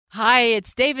Hi,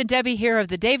 it's Dave and Debbie here of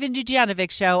the Dave and Dujanovic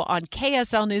Show on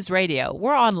KSL News Radio.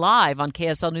 We're on live on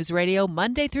KSL News Radio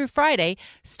Monday through Friday,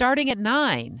 starting at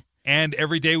 9. And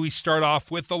every day we start off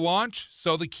with the launch,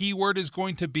 so the keyword is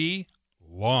going to be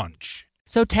launch.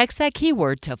 So text that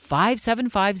keyword to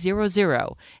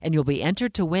 57500, and you'll be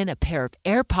entered to win a pair of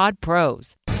AirPod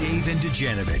Pros. Dave and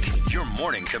Dujanovic, your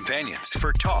morning companions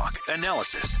for talk,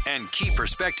 analysis, and key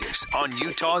perspectives on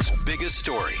Utah's biggest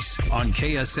stories on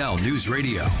KSL News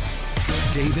Radio.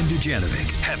 Dave and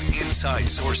Dujanovic have inside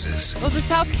sources. Well, the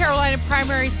South Carolina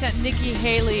primary sent Nikki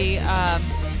Haley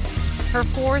her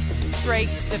fourth straight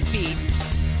defeat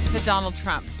to Donald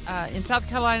Trump. In South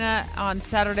Carolina on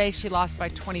Saturday, she lost by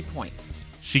 20 points.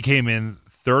 She came in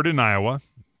third in Iowa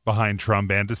behind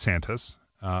Trump and DeSantis.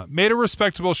 Made a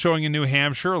respectable showing in New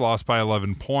Hampshire, lost by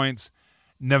 11 points.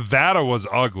 Nevada was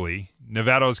ugly.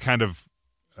 Nevada was kind of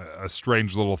a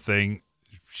strange little thing.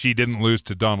 She didn't lose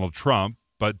to Donald Trump,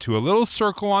 but to a little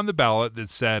circle on the ballot that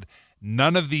said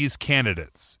none of these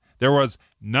candidates. There was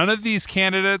none of these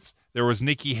candidates. There was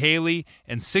Nikki Haley,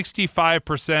 and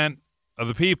 65% of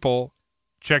the people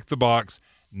checked the box,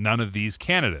 none of these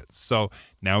candidates. So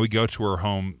now we go to her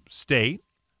home state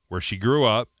where she grew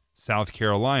up, South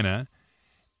Carolina,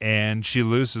 and she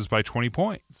loses by 20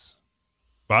 points.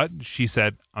 But she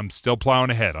said, I'm still plowing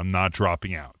ahead. I'm not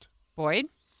dropping out. Boyd?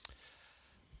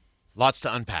 Lots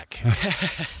to unpack.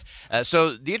 So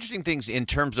the interesting things in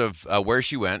terms of where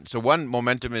she went. So one,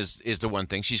 momentum is the one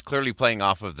thing. She's clearly playing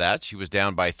off of that. She was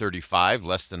down by 35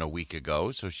 less than a week ago.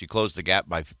 So she closed the gap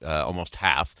by almost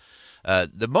half.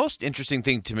 The most interesting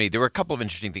thing to me, there were a couple of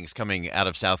interesting things coming out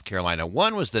of South Carolina.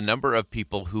 One was the number of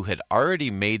people who had already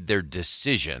made their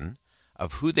decision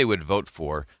of who they would vote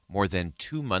for more than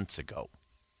 2 months ago.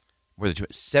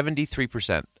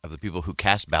 73% of the people who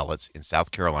cast ballots in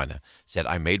South Carolina said,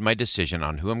 I made my decision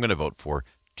on who I'm going to vote for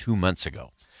 2 months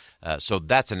ago. So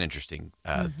that's an interesting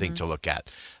thing to look at.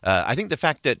 I think the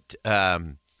fact that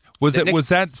was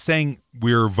that saying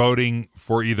we're voting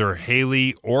for either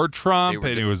Haley or Trump,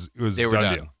 and it was they were done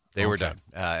done. deal. They were done,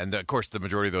 and of course the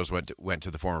majority of those went to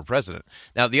the former president.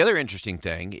 Now the other interesting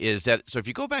thing is that so if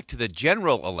you go back to the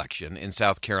general election in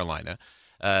South Carolina.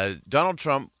 Donald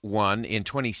Trump won in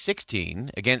 2016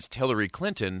 against Hillary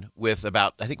Clinton with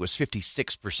about, I think it was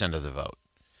 56% of the vote.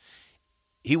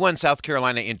 He won South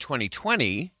Carolina in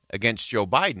 2020 against Joe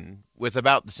Biden with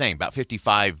about the same, about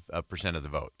 55% of the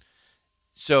vote.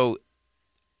 So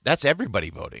that's everybody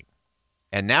voting.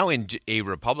 And now in a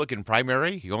Republican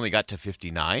primary, he only got to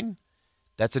 59.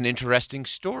 That's an interesting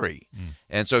story.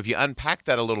 And so if you unpack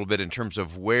that a little bit in terms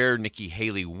of where Nikki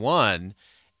Haley won,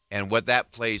 and what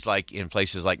that plays like in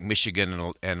places like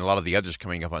Michigan and a lot of the others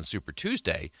coming up on Super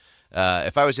Tuesday,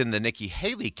 if I was in the Nikki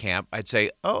Haley camp, I'd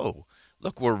say, oh,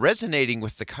 look, we're resonating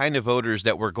with the kind of voters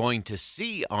that we're going to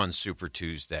see on Super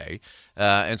Tuesday.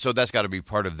 And so that's got to be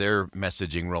part of their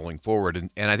messaging rolling forward.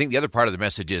 And I think the other part of the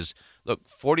message is, look,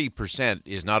 40%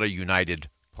 is not a united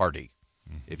party.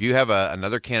 If you have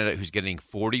another candidate who's getting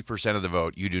 40% of the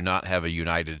vote, you do not have a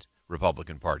united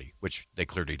Republican Party, which they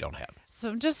clearly don't have. So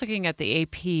I'm just looking at the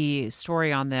AP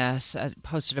story on this,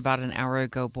 posted about an hour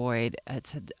ago, Boyd. It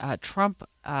said Trump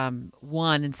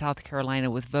won in South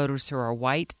Carolina with voters who are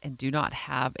white and do not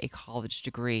have a college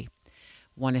degree,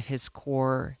 one of his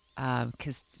core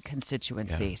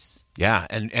constituencies. Yeah,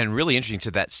 and really interesting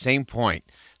to that same point.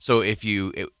 So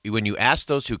when you ask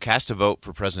those who cast a vote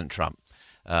for President Trump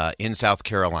in South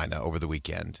Carolina over the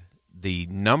weekend, the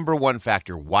number one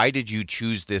factor, why did you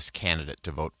choose this candidate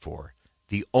to vote for?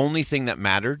 The only thing that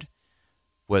mattered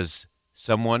was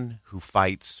someone who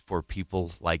fights for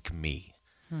people like me.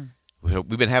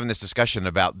 We've been having this discussion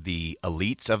about the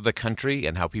elites of the country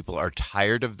and how people are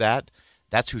tired of that.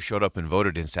 That's who showed up and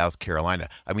voted in South Carolina.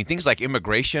 I mean, things like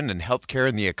immigration and healthcare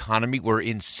and the economy were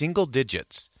in single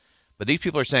digits. But these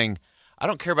people are saying, I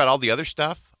don't care about all the other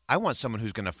stuff. I want someone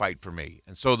who's going to fight for me.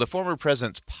 And so the former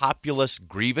president's populist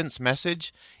grievance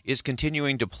message is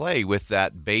continuing to play with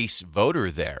that base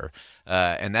voter there.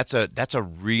 And that's a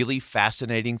really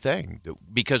fascinating thing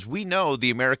because we know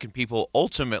the American people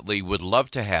ultimately would love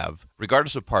to have,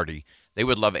 regardless of party, they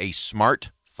would love a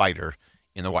smart fighter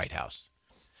in the White House.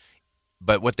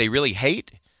 But what they really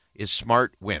hate is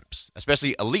smart wimps,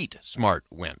 especially elite smart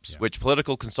wimps, which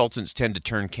political consultants tend to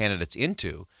turn candidates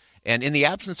into. And in the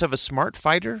absence of a smart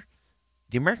fighter,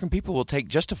 the American people will take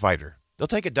just a fighter. They'll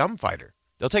take a dumb fighter.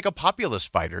 They'll take a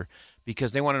populist fighter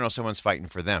because they want to know someone's fighting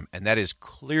for them. And that is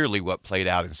clearly what played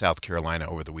out in South Carolina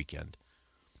over the weekend.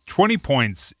 20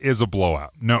 points is a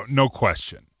blowout, no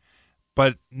question.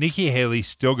 But Nikki Haley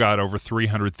still got over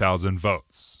 300,000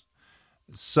 votes.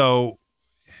 So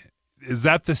is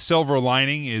that the silver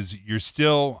lining? Is you're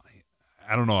still,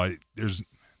 I don't know,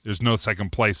 there's no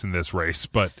second place in this race,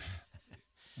 but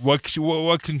what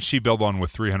can she build on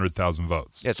with 300,000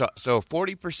 votes? Yeah, so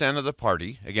 40% of the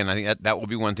party, again, I think that will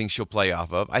be one thing she'll play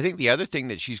off of. I think the other thing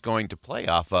that she's going to play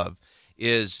off of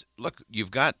is, look,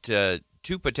 you've got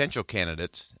two potential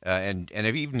candidates, and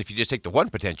even if you just take the one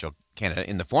potential candidate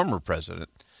in the former president,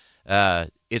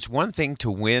 it's one thing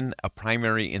to win a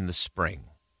primary in the spring.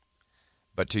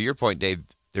 But to your point, Dave,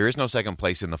 there is no second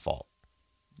place in the fall.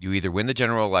 You either win the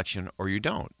general election or you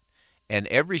don't. And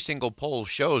every single poll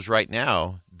shows right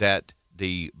now that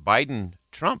the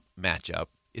Biden-Trump matchup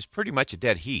is pretty much a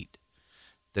dead heat.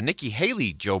 The Nikki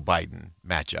Haley-Joe Biden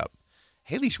matchup,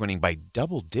 Haley's winning by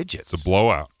double digits. It's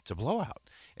a blowout.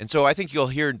 And so I think you'll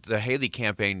hear the Haley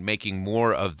campaign making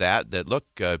more of that look,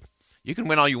 you can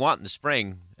win all you want in the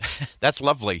spring. That's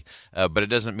lovely, but it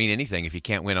doesn't mean anything if you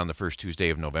can't win on the first Tuesday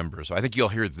of November. So I think you'll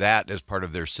hear that as part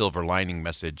of their silver lining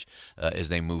message as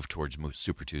they move towards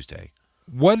Super Tuesday.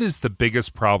 What is the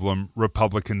biggest problem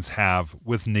Republicans have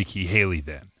with Nikki Haley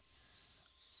then?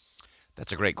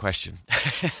 That's a great question.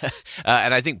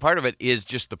 And I think part of it is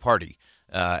just the party.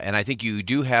 And I think you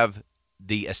do have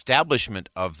the establishment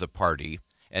of the party.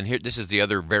 And here, this is the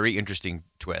other very interesting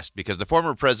twist, because the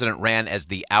former president ran as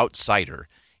the outsider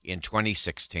in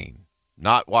 2016.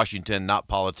 Not Washington, not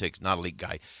politics, not elite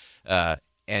guy.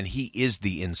 And he is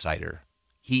the insider.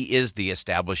 He is the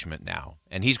establishment now.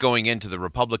 And he's going into the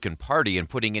Republican Party and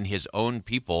putting in his own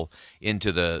people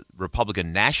into the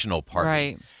Republican National Party.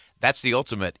 Right. That's the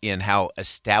ultimate in how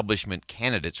establishment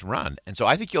candidates run. And so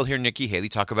I think you'll hear Nikki Haley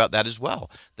talk about that as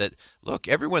well. That, look,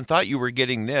 everyone thought you were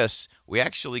getting this. We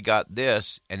actually got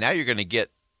this. And now you're going to get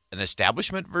an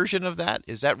establishment version of that.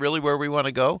 Is that really where we want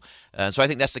to go? So I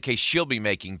think that's the case she'll be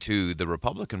making to the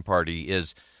Republican Party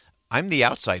is, I'm the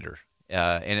outsider.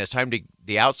 And it's time to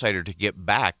the outsider to get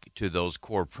back to those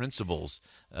core principles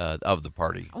of the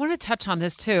party. I want to touch on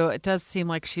this, too. It does seem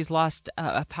like she's lost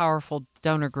a powerful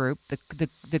donor group,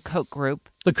 the Koch group.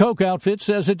 The Koch outfit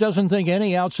says it doesn't think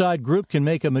any outside group can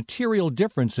make a material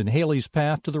difference in Haley's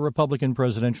path to the Republican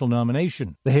presidential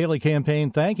nomination. The Haley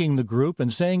campaign thanking the group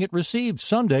and saying it received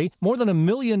Sunday more than $1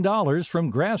 million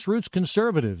from grassroots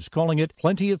conservatives, calling it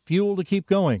plenty of fuel to keep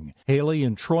going. Haley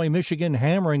in Troy, Michigan,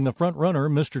 hammering the front-runner,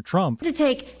 Mr. Trump, to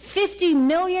take $50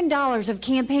 million of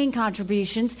campaign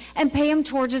contributions and pay him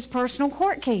towards his personal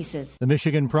court cases. The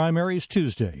Michigan primaries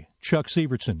Tuesday. Chuck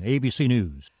Severson, ABC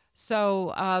News.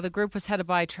 So the group was headed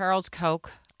by Charles Koch,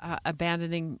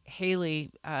 abandoning Haley,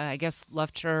 I guess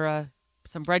left her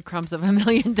some breadcrumbs of $1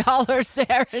 million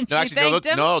there, and she thanked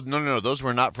him. No. Those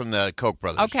were not from the Koch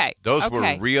brothers. Okay. Those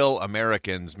were real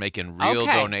Americans making real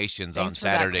donations on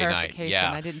Saturday night.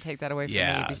 Yeah. I didn't take that away from the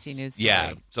ABC News story.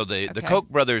 Yeah. So the Koch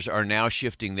brothers are now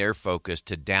shifting their focus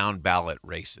to down ballot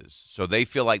races. So they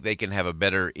feel like they can have a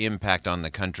better impact on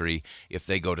the country if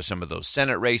they go to some of those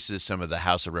Senate races, some of the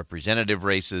House of Representative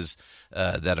races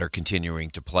that are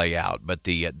continuing to play out. But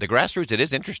the grassroots, it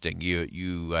is interesting.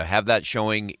 You have that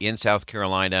showing in South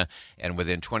Carolina, and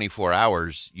within 24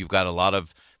 hours, you've got a lot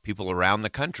of people around the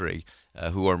country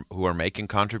who are making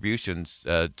contributions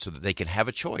so that they can have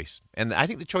a choice. And I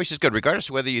think the choice is good, regardless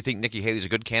of whether you think Nikki Haley's a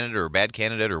good candidate or a bad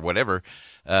candidate or whatever.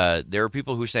 There are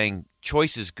people who are saying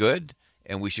choice is good,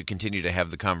 and we should continue to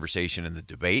have the conversation and the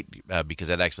debate because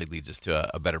that actually leads us to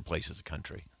a better place as a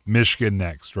country. Michigan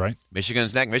next, right?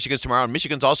 Michigan's next. Michigan's tomorrow. And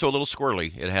Michigan's also a little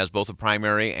squirrely. It has both a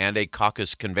primary and a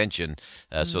caucus convention.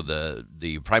 So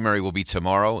the primary will be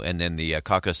tomorrow, and then the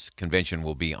caucus convention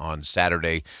will be on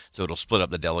Saturday. So it'll split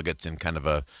up the delegates in kind of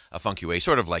a funky way,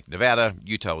 sort of like Nevada.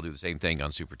 Utah will do the same thing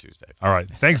on Super Tuesday. All right.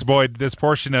 Thanks, Boyd. This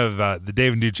portion of the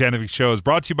Dave and Duchanovic Show is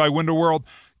brought to you by Window World.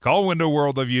 Call Window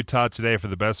World of Utah today for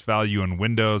the best value in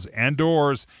windows and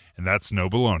doors, and that's no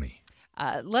baloney.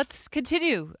 Let's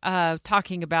continue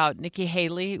talking about Nikki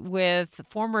Haley with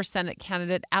former Senate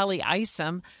candidate Ally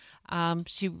Isom.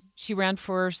 She ran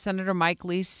for Senator Mike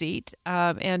Lee's seat,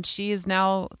 and she has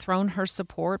now thrown her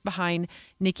support behind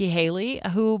Nikki Haley,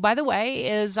 who, by the way,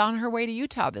 is on her way to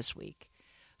Utah this week.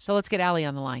 So let's get Ally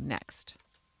on the line next.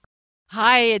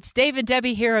 Hi, it's Dave and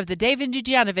Debbie here of the Dave and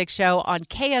Duchanovic Show on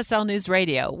KSL News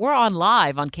Radio. We're on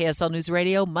live on KSL News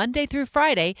Radio Monday through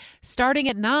Friday, starting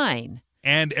at 9.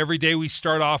 And every day we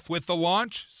start off with the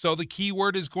launch, so the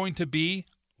keyword is going to be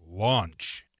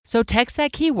launch. So text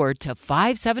that keyword to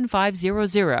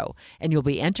 57500, and you'll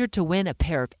be entered to win a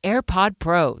pair of AirPod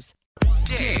Pros.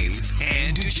 Dave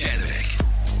and Duchanovic.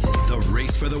 The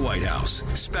race for the White House.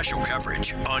 Special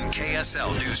coverage on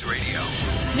KSL News Radio.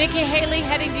 Nikki Haley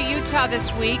heading to Utah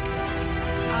this week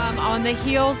on the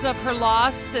heels of her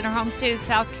loss in her home state of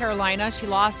South Carolina. She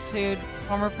lost to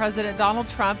former President Donald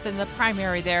Trump in the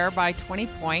primary there by 20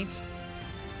 points.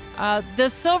 The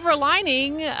silver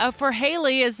lining for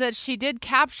Haley is that she did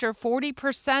capture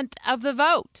 40% of the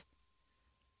vote.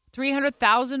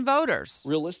 300,000 voters.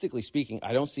 Realistically speaking,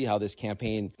 I don't see how this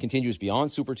campaign continues beyond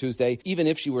Super Tuesday. Even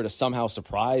if she were to somehow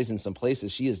surprise in some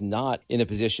places, she is not in a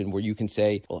position where you can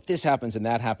say, well, if this happens and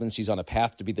that happens, she's on a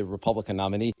path to be the Republican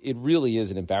nominee. It really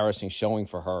is an embarrassing showing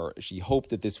for her. She hoped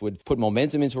that this would put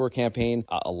momentum into her campaign,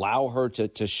 allow her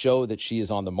to show that she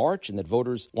is on the march and that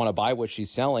voters want to buy what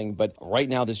she's selling. But right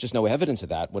now, there's just no evidence of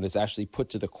that when it's actually put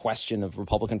to the question of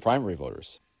Republican primary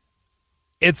voters.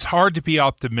 It's hard to be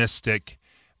optimistic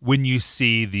when you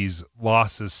see these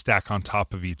losses stack on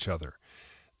top of each other.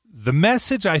 The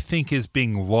message I think is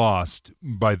being lost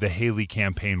by the Haley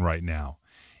campaign right now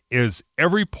is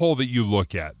every poll that you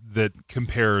look at that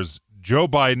compares Joe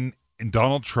Biden and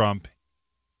Donald Trump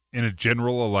in a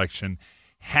general election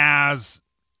has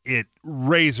it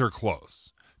razor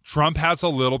close. Trump has a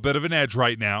little bit of an edge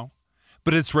right now,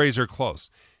 but it's razor close.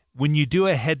 When you do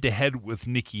a head-to-head with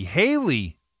Nikki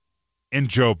Haley and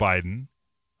Joe Biden,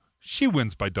 she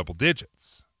wins by double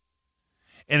digits.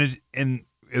 And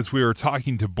as we were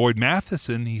talking to Boyd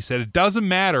Matheson, he said it doesn't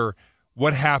matter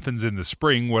what happens in the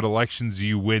spring, what elections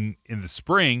you win in the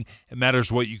spring. It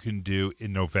matters what you can do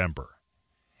in November.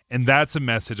 And that's a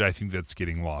message I think that's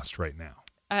getting lost right now.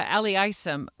 Ally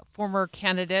Isom, former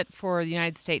candidate for the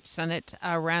United States Senate,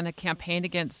 ran a campaign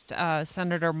against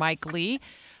Senator Mike Lee.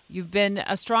 You've been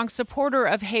a strong supporter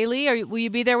of Haley. Will you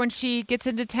be there when she gets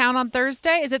into town on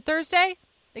Thursday? Is it Thursday?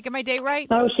 Did I get my date right?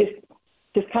 No,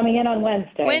 she's coming in on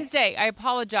Wednesday. Wednesday. I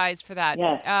apologize for that.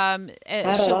 Yes. Not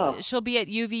at all. She'll be at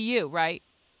UVU, right?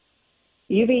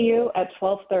 UVU at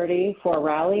 12:30 for a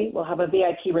rally. We'll have a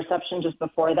VIP reception just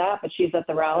before that, but she's at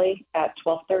the rally at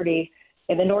 12:30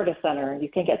 in the Norda Center. You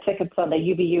can get tickets on the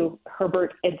UVU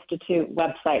Herbert Institute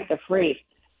website. They're free.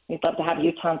 We'd love to have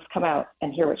Utahns come out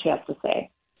and hear what she has to say.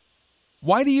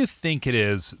 Why do you think it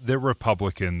is that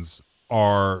Republicans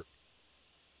are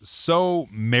so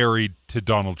married to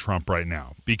Donald Trump right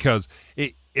now? Because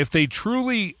if they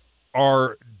truly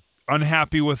are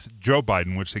unhappy with Joe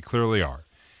Biden, which they clearly are,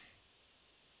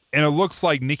 and it looks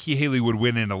like Nikki Haley would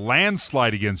win in a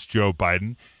landslide against Joe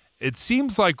Biden, it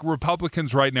seems like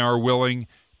Republicans right now are willing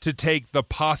to take the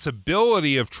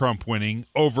possibility of Trump winning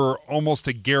over almost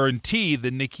a guarantee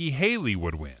that Nikki Haley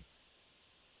would win.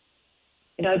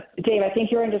 You know, Dave, I think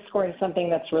you're underscoring something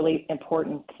that's really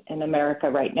important in America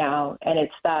right now, and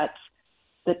it's that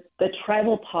the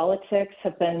tribal politics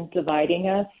have been dividing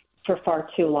us for far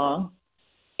too long.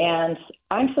 And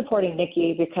I'm supporting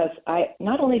Nikki because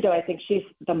not only do I think she's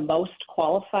the most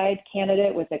qualified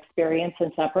candidate with experience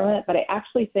and temperament, but I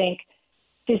actually think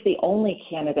she's the only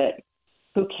candidate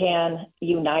who can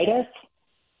unite us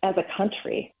as a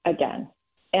country again.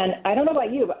 And I don't know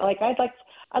about you, but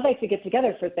I'd like to get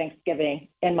together for Thanksgiving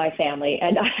in my family,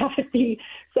 and I have to be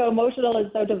so emotional and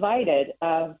so divided.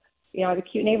 I have a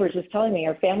cute neighbor just telling me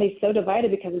our family's so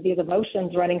divided because of these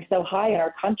emotions running so high in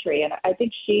our country. And I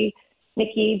think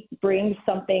Nikki brings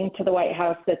something to the White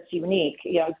House that's unique.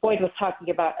 Boyd was talking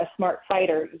about a smart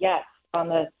fighter. Yes, on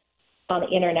the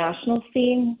international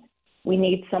scene, we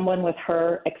need someone with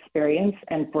her experience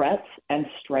and breadth and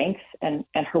strength and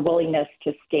her willingness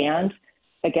to stand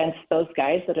against those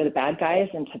guys that are the bad guys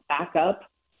and to back up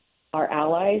our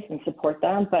allies and support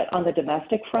them. But on the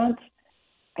domestic front,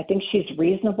 I think she's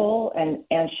reasonable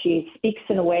and she speaks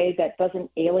in a way that doesn't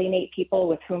alienate people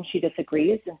with whom she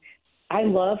disagrees. And I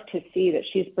love to see that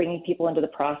she's bringing people into the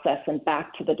process and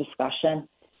back to the discussion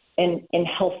in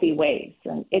healthy ways.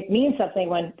 And it means something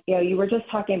when, you were just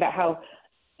talking about how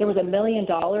there was $1 million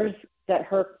that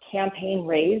her campaign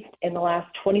raised in the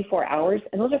last 24 hours.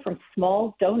 And those are from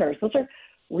small donors. Those are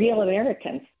real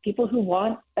Americans, people who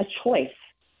want a choice.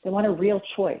 They want a real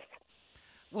choice.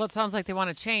 Well, it sounds like they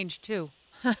want to change, too.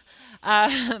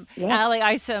 Ally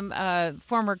Isom,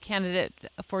 former candidate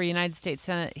for United States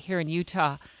Senate here in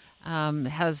Utah,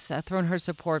 has thrown her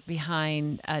support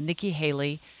behind Nikki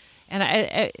Haley.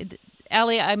 And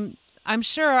Ally, I'm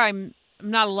sure I'm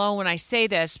not alone when I say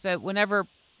this, but whenever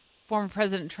former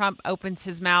President Trump opens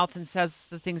his mouth and says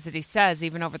the things that he says,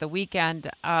 even over the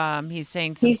weekend, he's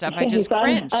saying some stuff. I just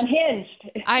cringe. Unhinged.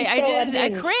 I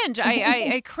cringe.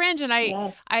 I cringe, and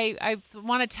I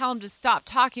want to tell him to stop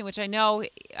talking, which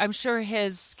I'm sure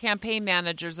his campaign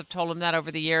managers have told him that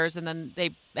over the years, and then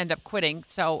they end up quitting,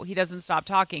 so he doesn't stop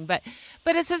talking. But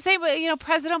it's the same with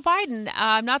President Biden.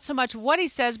 Not so much what he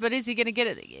says, but is he going to get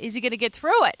it? Is he going to get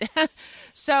through it?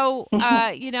 So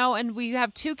and we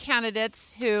have two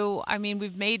candidates who,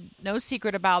 we've made no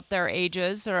secret about their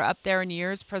ages, are up there in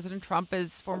years.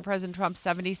 Former President Trump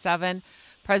 77.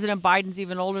 President Biden's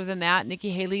even older than that.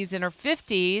 Nikki Haley's in her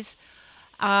 50s.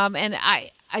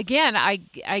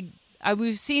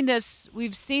 We've seen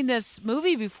this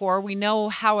movie before. We know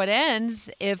how it ends.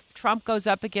 If Trump goes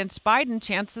up against Biden,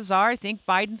 chances are I think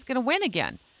Biden's going to win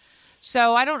again.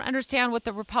 So I don't understand what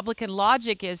the Republican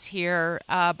logic is here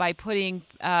by putting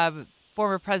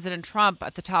former President Trump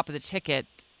at the top of the ticket,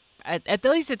 at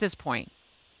least at this point.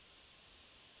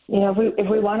 If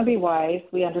we want to be wise,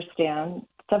 we understand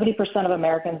 70% of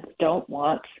Americans don't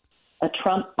want a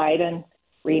Trump-Biden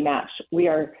rematch. We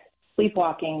are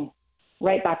sleepwalking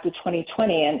right back to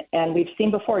 2020. And we've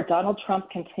seen before, Donald Trump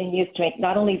continues to make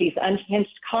not only these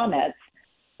unhinged comments,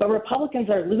 but Republicans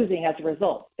are losing as a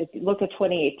result. If you look at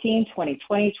 2018,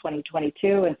 2020,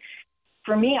 2022, and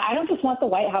for me, I don't just want the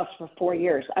White House for 4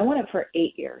 years. I want it for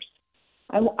 8 years.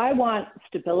 I want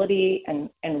stability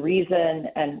and reason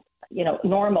and,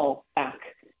 normal back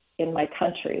in my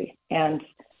country. And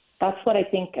that's what I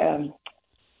think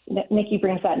Nikki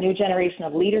brings, that new generation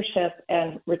of leadership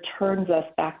and returns us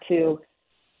back to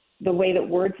the way that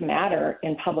words matter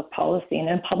in public policy and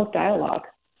in public dialogue.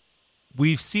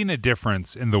 We've seen a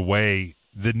difference in the way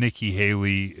that Nikki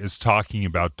Haley is talking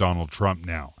about Donald Trump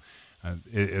now.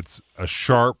 It's a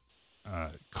sharp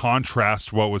contrast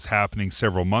to what was happening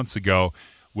several months ago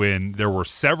when there were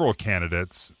several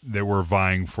candidates that were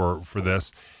vying for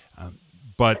this.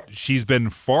 But she's been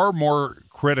far more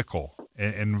critical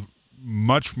and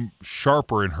much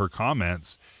sharper in her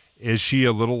comments. Is she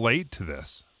a little late to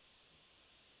this?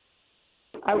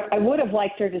 I would have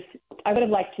liked to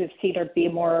have seen her be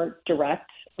more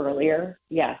direct earlier.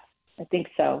 Yes, I think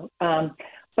so.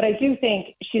 But I do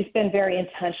think she's been very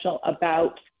intentional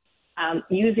about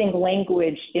using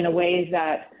language in a way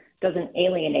that doesn't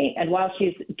alienate. And while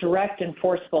she's direct and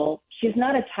forceful, she's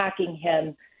not attacking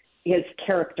him, his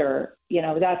character.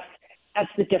 That's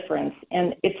the difference.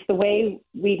 And it's the way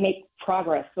we make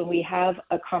progress when we have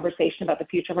a conversation about the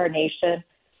future of our nation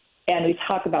and we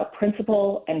talk about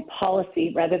principle and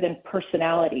policy rather than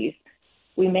personalities.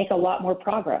 We make a lot more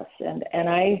progress. And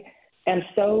I am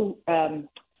so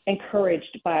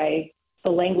encouraged by the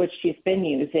language she's been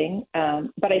using.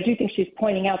 But I do think she's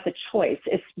pointing out the choice.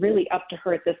 It's really up to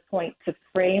her at this point to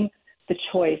frame the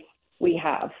choice we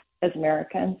have as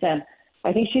Americans. And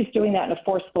I think she's doing that in a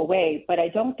forceful way, but I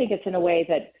don't think it's in a way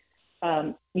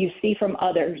that you see from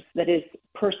others that is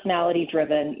personality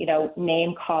driven,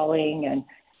 name calling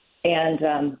and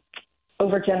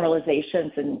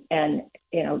overgeneralizations and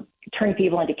turning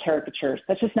people into caricatures.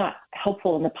 That's just not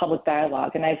helpful in the public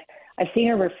dialogue. And I've seen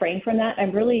her refrain from that.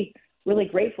 I'm really, really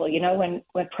grateful.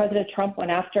 When President Trump went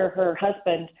after her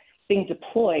husband being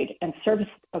deployed and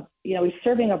he's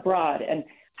serving abroad, and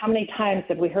how many times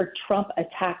have we heard Trump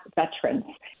attack veterans?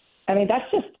 I mean, that's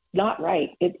just not right.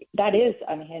 That is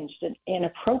unhinged and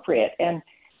inappropriate. And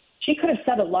she could have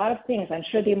said a lot of things. I'm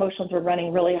sure the emotions were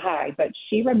running really high, but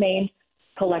she remained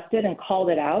collected and called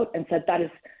it out and said that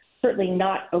is certainly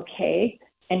not okay.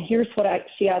 And here's what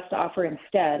she has to offer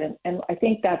instead. And I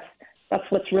think that's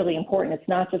what's really important. It's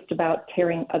not just about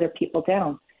tearing other people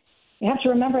down. You have to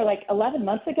remember, 11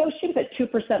 months ago, she was at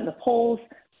 2% in the polls,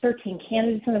 13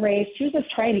 candidates in the race. She was just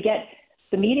trying to get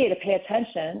the media to pay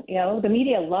attention. The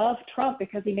media love Trump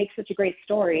because he makes such a great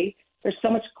story. There's so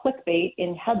much clickbait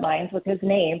in headlines with his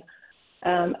name.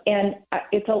 And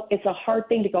it's a hard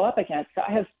thing to go up against. So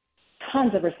I have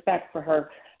tons of respect for her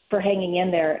for hanging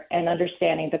in there and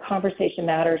understanding the conversation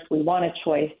matters. We want a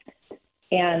choice.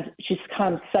 And she's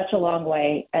come such a long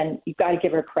way. And you've got to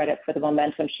give her credit for the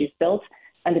momentum she's built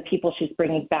and the people she's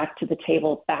bringing back to the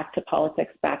table, back to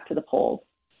politics, back to the polls.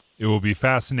 It will be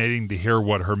fascinating to hear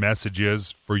what her message is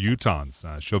for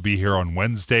Utahns. She'll be here on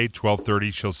Wednesday,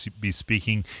 12:30. She'll be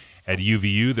speaking at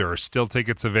UVU. There are still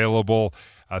tickets available.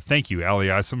 Thank you,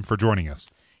 Ally Isom, for joining us.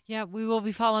 Yeah, we will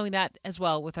be following that as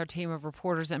well with our team of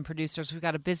reporters and producers. We've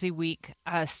got a busy week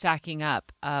stacking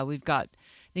up. We've got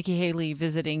Nikki Haley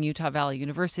visiting Utah Valley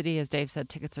University. As Dave said,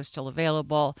 tickets are still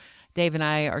available. Dave and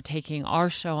I are taking our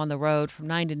show on the road from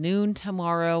 9 to noon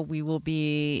tomorrow. We will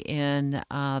be in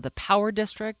the Power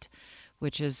District,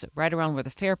 which is right around where the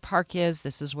Fair Park is.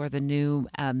 This is where the new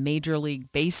Major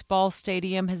League Baseball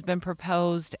stadium has been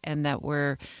proposed, and that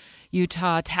we're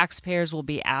Utah taxpayers will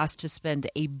be asked to spend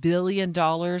 $1 billion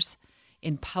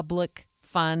in public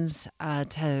funds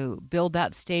to build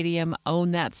that stadium,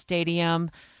 own that stadium,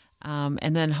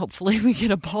 and then hopefully we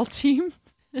get a ball team.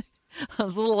 A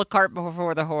little cart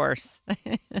before the horse.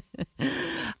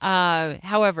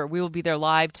 However, we will be there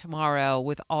live tomorrow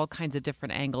with all kinds of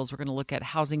different angles. We're going to look at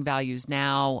housing values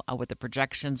now, what the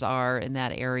projections are in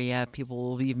that area. People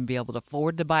will even be able to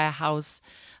afford to buy a house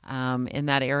in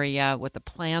that area, what the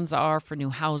plans are for new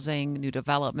housing, new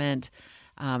development,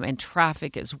 and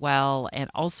traffic as well, and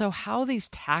also how these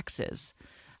taxes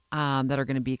that are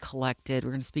going to be collected.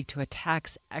 We're going to speak to a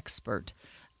tax expert.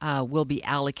 Will be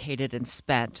allocated and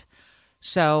spent.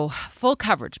 So full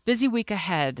coverage, busy week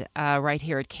ahead right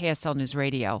here at KSL News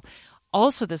Radio.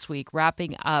 Also this week,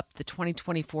 wrapping up the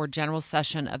 2024 general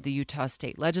session of the Utah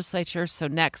State Legislature. So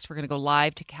next, we're going to go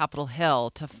live to Capitol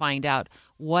Hill to find out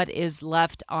what is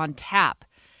left on tap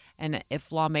and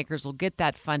if lawmakers will get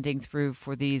that funding through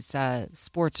for these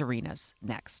sports arenas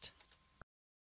next.